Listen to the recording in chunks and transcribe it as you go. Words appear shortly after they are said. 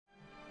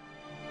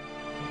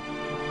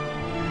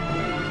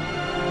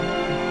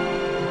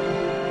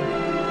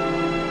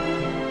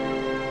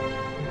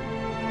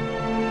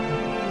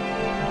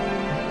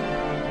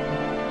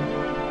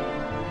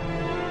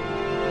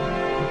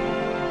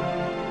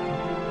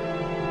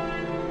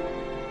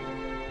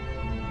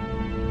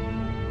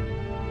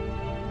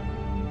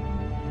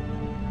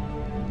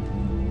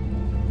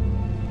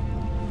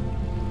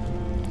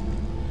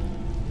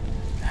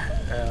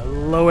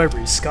Hello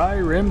every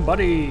Skyrim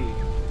buddy!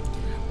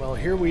 Well,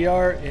 here we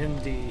are in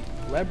the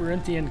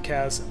Labyrinthian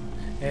Chasm,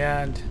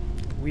 and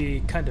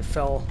we kind of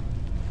fell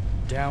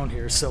down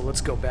here, so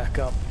let's go back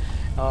up.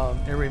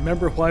 And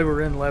remember why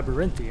we're in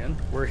Labyrinthian.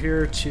 We're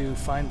here to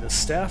find the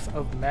Staff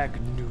of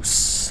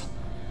Magnus,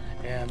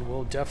 and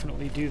we'll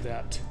definitely do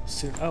that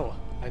soon. Oh,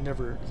 I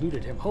never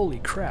looted him. Holy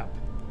crap!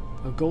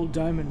 A gold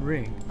diamond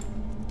ring.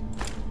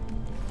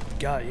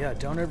 God, yeah,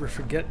 don't ever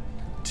forget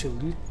to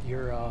loot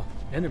your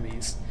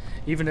enemies,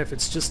 even if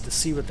it's just to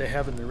see what they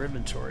have in their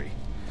inventory.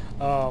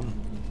 Oh,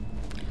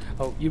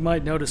 you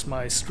might notice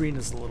my screen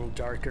is a little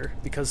darker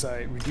because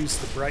I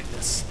reduced the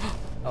brightness.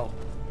 Oh,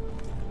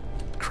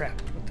 crap,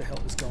 what the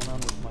hell is going on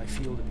with my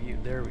field of view?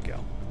 There we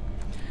go.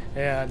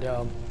 And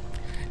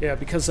yeah,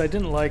 because I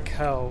didn't like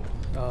how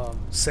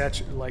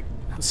saturated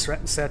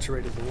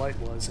the light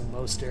was in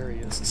most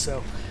areas,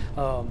 so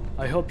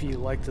I hope you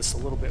like this a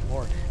little bit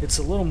more. It's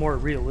a little more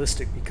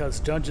realistic because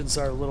dungeons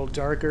are a little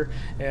darker,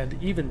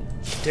 and even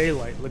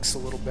daylight looks a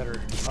little better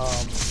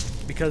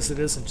because it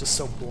isn't just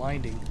so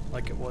blinding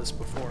like it was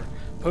before.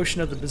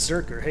 Potion of the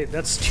Berserker. Hey,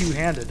 that's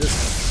two-handed,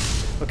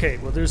 isn't it? Okay,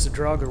 well, there's a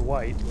draugr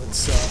wight.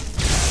 Let's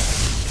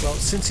well,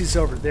 since he's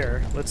over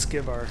there, let's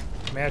give our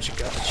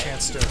magic a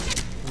chance to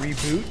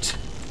reboot.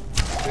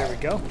 There we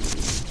go.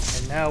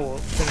 And now we'll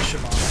finish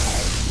him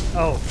off.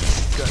 Oh,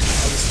 good. I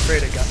was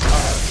afraid I got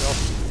caught out, Bill.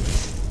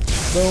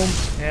 Boom,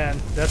 and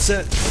that's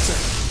it. That's it.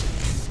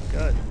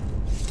 Good.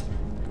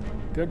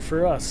 Good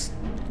for us.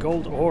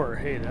 Gold ore.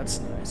 Hey, that's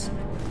nice.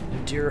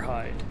 And deer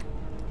hide.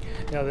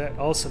 Now that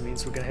also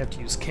means we're going to have to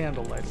use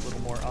candlelight a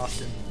little more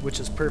often, which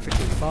is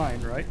perfectly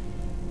fine, right?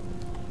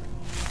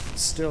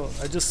 Still,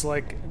 I just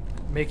like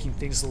making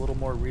things a little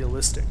more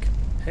realistic.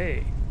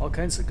 Hey, all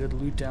kinds of good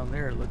loot down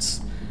there.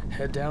 Let's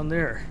head down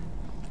there.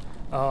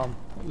 What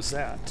was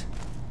that?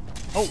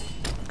 Oh,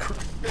 crap.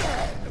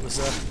 That was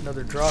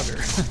another draugr.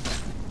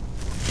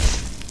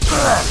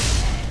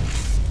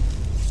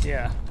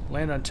 Yeah,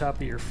 land on top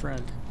of your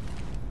friend.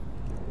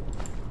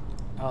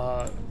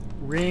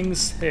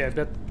 Rings. Hey, I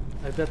bet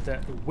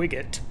that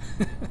Wiggett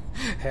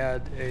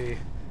had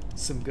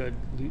some good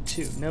loot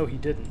too. No, he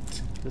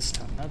didn't. This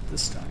time, not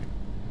this time.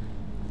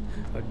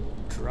 A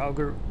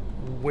draugr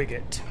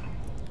Wiggett.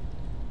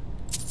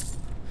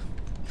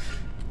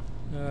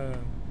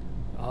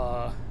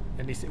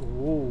 Anything?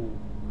 Whoa!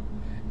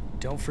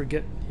 Don't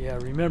forget. Yeah,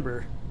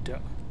 remember.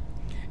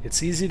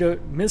 It's easy to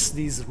miss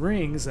these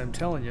rings. I'm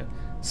telling you.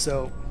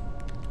 So,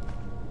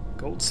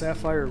 gold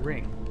sapphire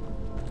ring.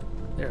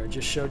 There, I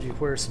just showed you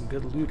where some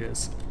good loot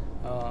is.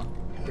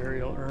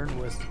 Burial urn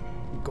with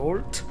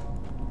gold.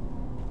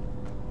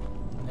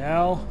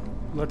 Now,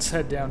 let's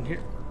head down here.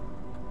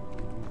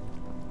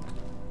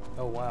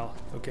 Oh wow.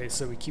 Okay,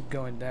 so we keep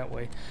going that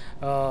way.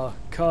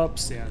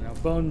 Cups. Yeah. Now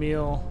bone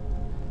meal.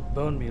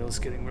 Bone meal is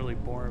getting really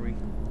boring.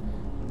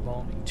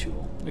 Embalming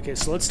tool. Okay,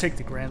 so let's take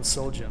the Grand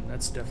Soul Gem.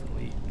 That's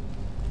definitely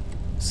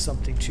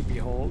something to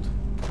behold.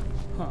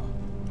 Huh.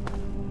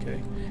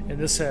 Okay. And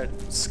this had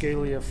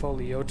Scalia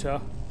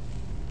foliota.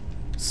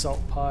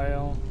 Salt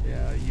pile.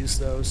 Yeah, use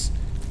those.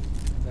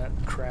 That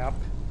crap.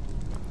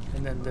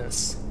 And then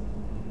this.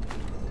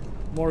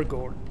 More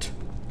gold.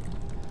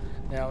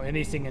 Now,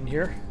 anything in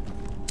here?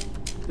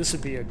 This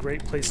would be a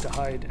great place to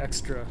hide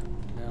extra.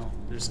 No,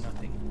 there's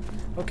nothing.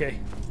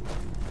 Okay.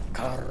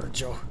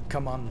 Carjo,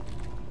 come on.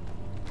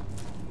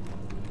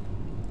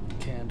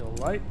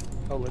 Candlelight.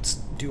 Oh, let's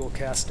dual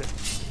cast it.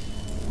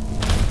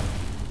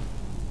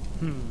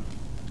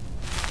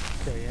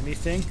 Okay,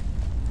 anything?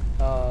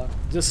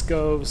 This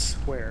goes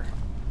where?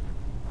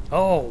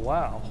 Oh,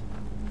 wow.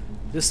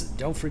 This,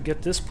 don't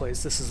forget this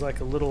place. This is like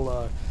a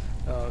little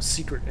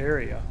secret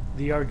area.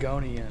 The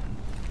Argonian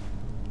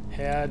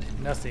had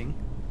nothing.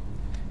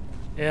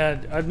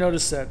 And I've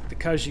noticed that the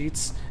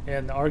Khajiits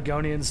and the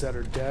Argonians that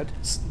are dead,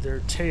 their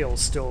tails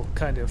still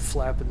kind of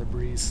flap in the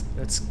breeze.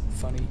 That's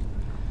funny.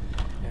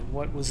 And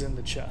what was in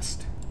the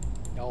chest?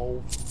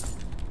 Oh.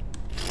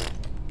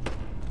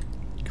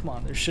 Come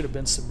on, there should have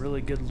been some really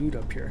good loot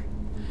up here.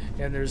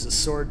 And there's a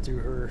sword through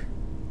her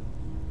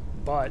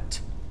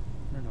butt.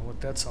 I don't know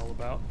what that's all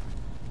about.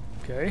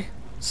 Okay,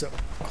 so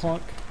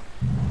clunk.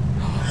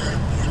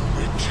 Have you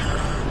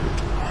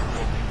returned,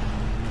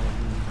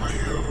 my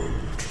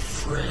old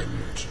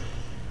friend?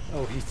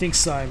 Oh, he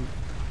thinks I'm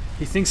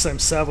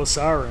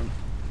Savos.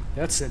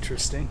 That's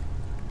interesting.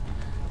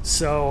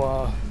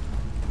 So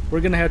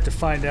we're gonna have to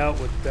find out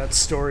what that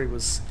story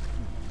was.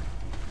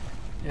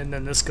 And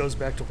then this goes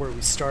back to where we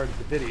started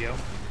the video.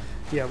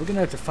 Yeah, we're gonna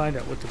have to find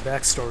out what the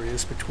backstory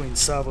is between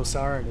Savos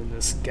and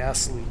this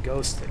ghastly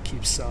ghost that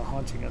keeps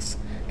haunting us.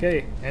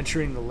 Okay,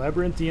 entering the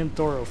Labyrinthian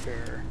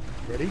Thoroughfare.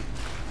 Ready?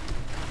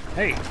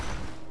 Hey!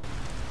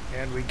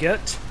 And we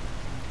get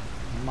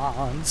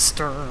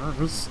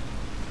monsters.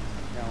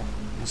 No,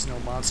 there's no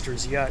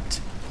monsters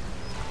yet.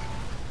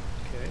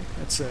 Okay,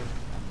 that's a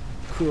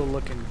cool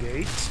looking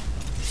gate.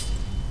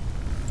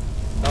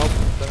 Oh,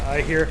 but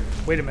I hear...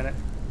 Wait a minute.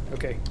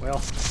 Okay,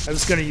 well, I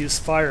was going to use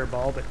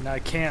Fireball, but I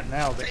can't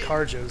now that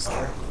Carjo's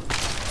there.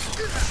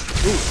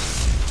 Ooh.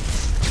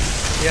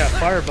 Yeah,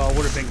 fireball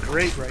would have been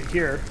great right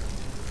here.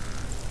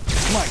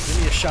 Come on,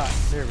 give me a shot.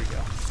 There we go.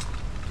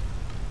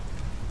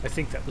 I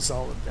think that was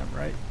all of them,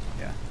 right?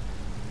 Yeah.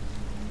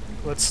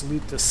 Let's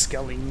loot the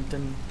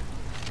skeleton.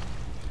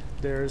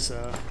 There's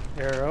a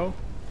arrow.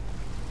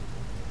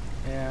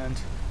 And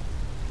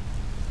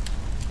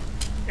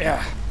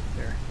yeah,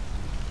 there.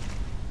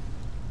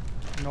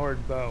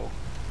 Nord bow.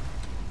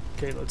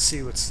 Okay, let's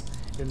see what's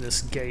in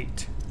this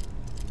gate.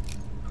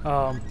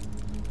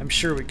 I'm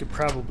sure we could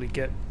probably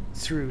get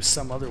through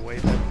some other way,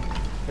 but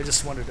I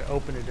just wanted to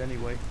open it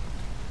anyway.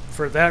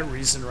 For that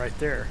reason right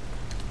there.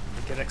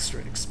 To get extra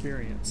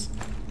experience.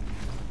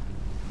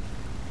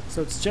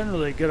 So it's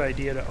generally a good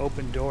idea to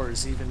open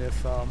doors even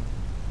if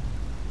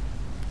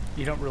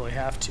you don't really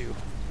have to.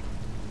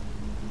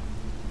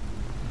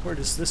 Where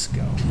does this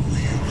go?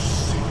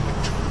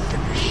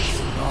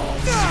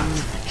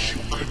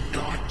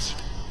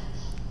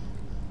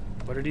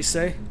 What did he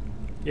say?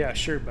 Yeah,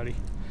 sure, buddy.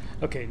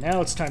 Okay,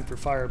 now it's time for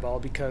fireball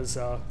because,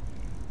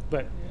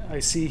 but I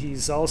see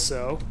he's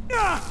also,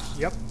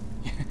 yep,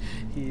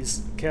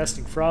 he's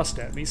casting frost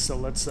at me, so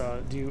let's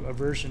do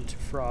aversion to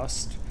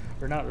frost.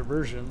 Or not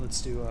aversion,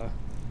 let's do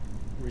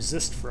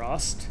resist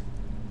frost.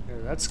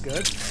 There, that's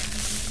good.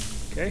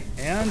 Okay,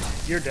 and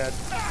you're dead.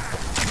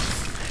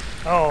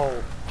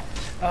 Oh.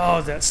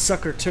 Oh, that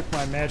sucker took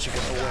my magic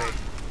away.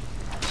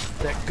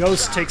 That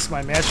ghost takes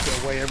my magic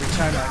away every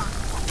time I...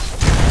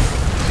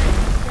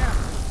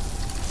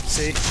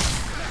 See?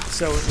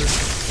 So it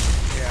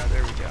was... Yeah,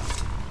 there we go.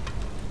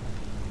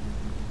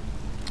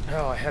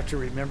 Oh, I have to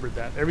remember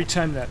that. Every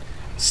time that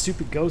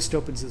stupid ghost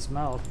opens his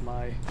mouth,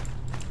 my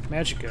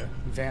magicka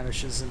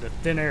vanishes into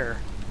thin air.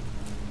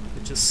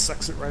 It just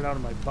sucks it right out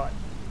of my butt.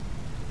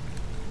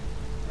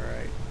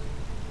 Alright.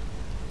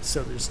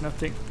 So there's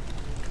nothing...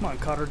 Come on,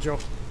 Cotter Joe.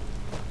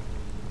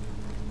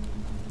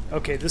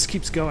 Okay, this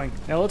keeps going.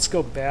 Now let's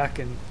go back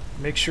and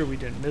make sure we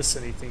didn't miss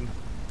anything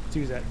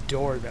through that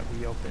door that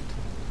we opened.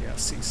 Yeah,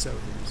 see, so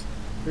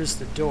here's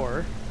the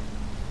door.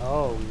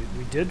 Oh,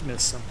 we did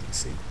miss something,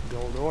 see?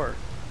 Gold ore.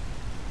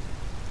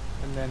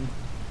 And then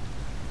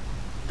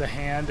the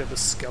hand of a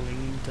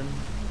skeleton.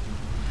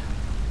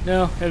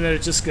 No, and then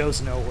it just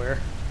goes nowhere.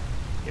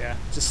 Yeah,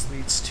 just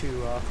leads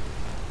to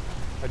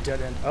a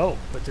dead end. Oh,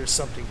 but there's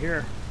something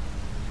here.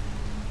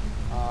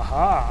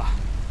 Aha!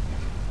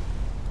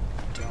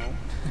 Don't.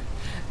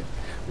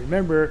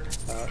 Remember,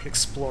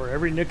 explore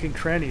every nook and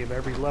cranny of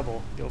every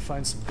level. You'll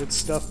find some good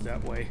stuff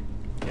that way.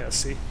 Yeah,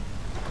 see?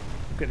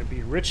 I'm going to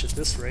be rich at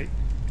this rate.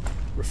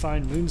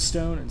 Refined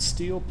moonstone and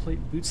steel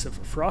plate boots of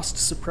frost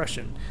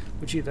suppression.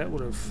 Which, gee, that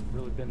would have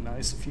really been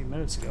nice a few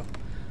minutes ago.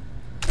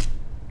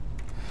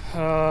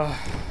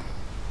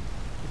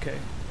 Okay.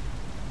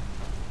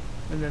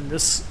 And then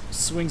this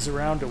swings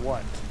around to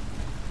what?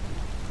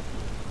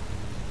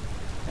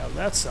 Now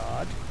that's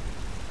odd.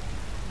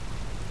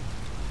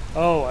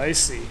 Oh, I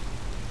see.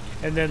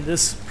 And then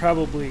this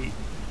probably...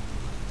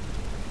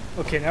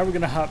 Okay, now we're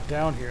going to hop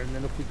down here, and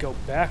then if we go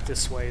back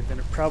this way, then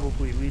it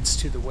probably leads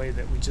to the way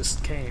that we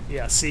just came.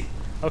 Yeah, see?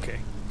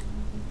 Okay.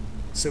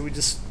 So we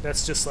just...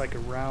 That's just like a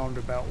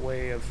roundabout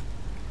way of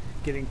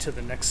getting to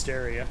the next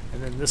area.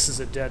 And then this is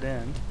a dead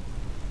end.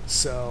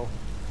 So...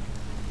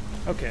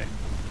 Okay.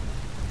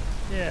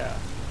 Yeah.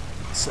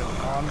 So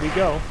on we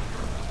go.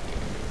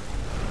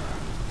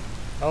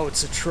 Oh,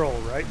 it's a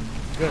troll, right?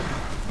 Good.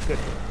 Good.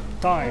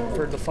 Time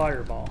for the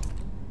fireball.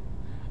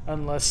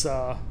 Unless,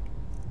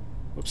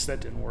 whoops, that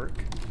didn't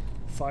work.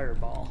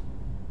 Fireball.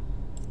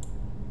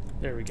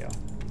 There we go.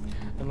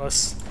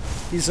 Unless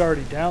he's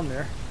already down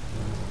there.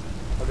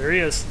 Oh, there he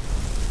is.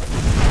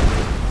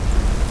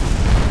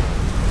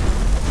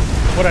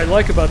 What I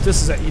like about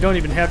this is that you don't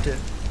even have to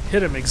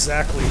hit him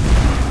exactly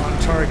on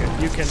target.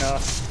 You can,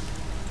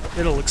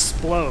 it'll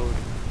explode.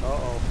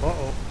 Uh-oh,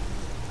 uh-oh.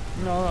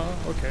 No,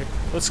 okay.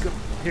 Let's go.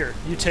 Here,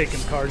 you take him,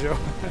 Carjo.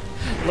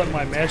 Let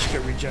my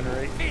magicka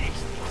regenerate.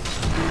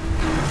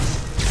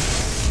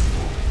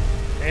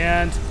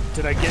 And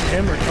did I get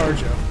him or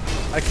Carjo?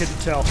 I couldn't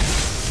tell.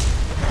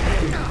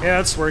 Yeah,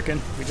 it's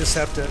working. We just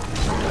have to...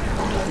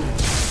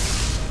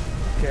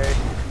 Okay.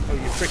 Oh,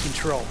 you freaking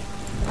troll.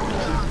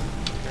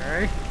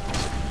 Okay.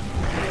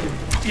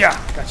 Yeah,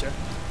 gotcha.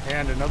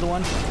 And another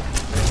one.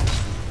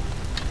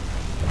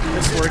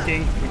 It's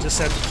working. We just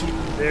have to keep...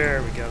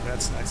 There we go.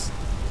 That's nice.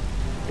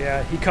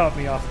 Yeah, he caught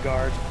me off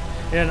guard.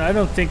 And I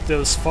don't think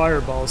those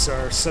fireballs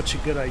are such a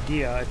good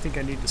idea. I think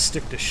I need to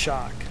stick to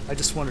shock. I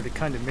just wanted to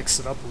kind of mix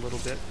it up a little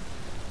bit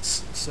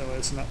so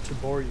as not to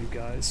bore you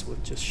guys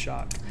with just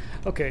shock.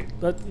 Okay,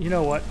 you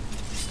know what?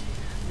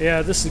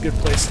 Yeah, this is a good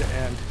place to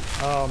end.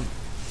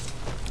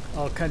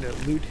 I'll kind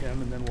of loot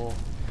him and then we'll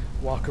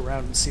walk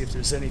around and see if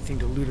there's anything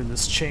to loot in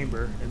this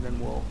chamber, and then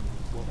we'll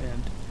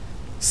end.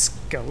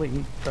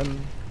 Skeleton.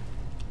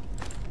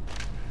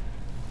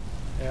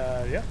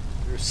 Yeah.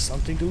 There's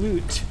something to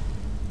loot.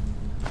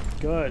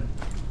 Good.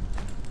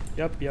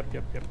 Yep,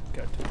 good.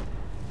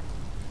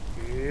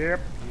 Yep.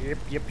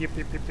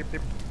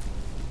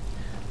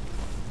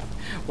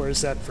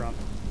 Where's that from?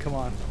 Come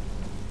on.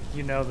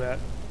 You know that.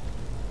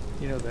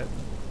 You know that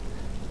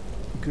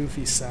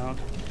goofy sound.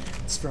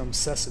 It's from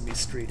Sesame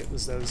Street. It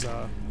was those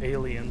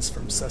aliens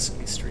from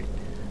Sesame Street.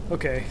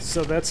 Okay,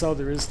 so that's all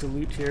there is to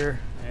loot here,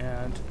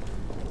 and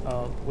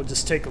we'll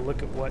just take a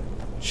look at what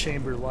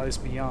chamber lies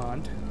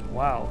beyond.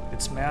 Wow,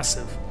 it's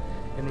massive,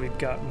 and we've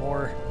got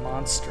more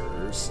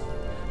monsters.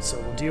 So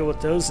we'll deal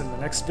with those in the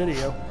next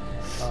video.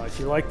 If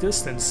you like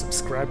this, then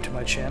subscribe to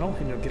my channel,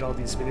 and you'll get all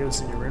these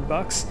videos in your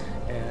inbox.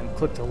 And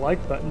click the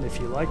like button if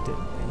you liked it,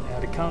 and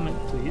add a comment,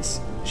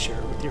 please. Share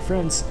it with your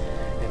friends.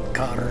 And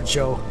Connor,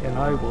 Joe, and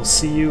I will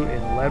see you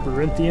in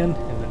Labyrinthian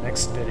in the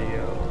next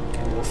video,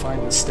 and we'll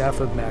find the Staff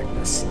of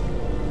Magnus.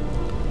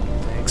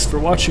 Thanks for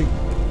watching.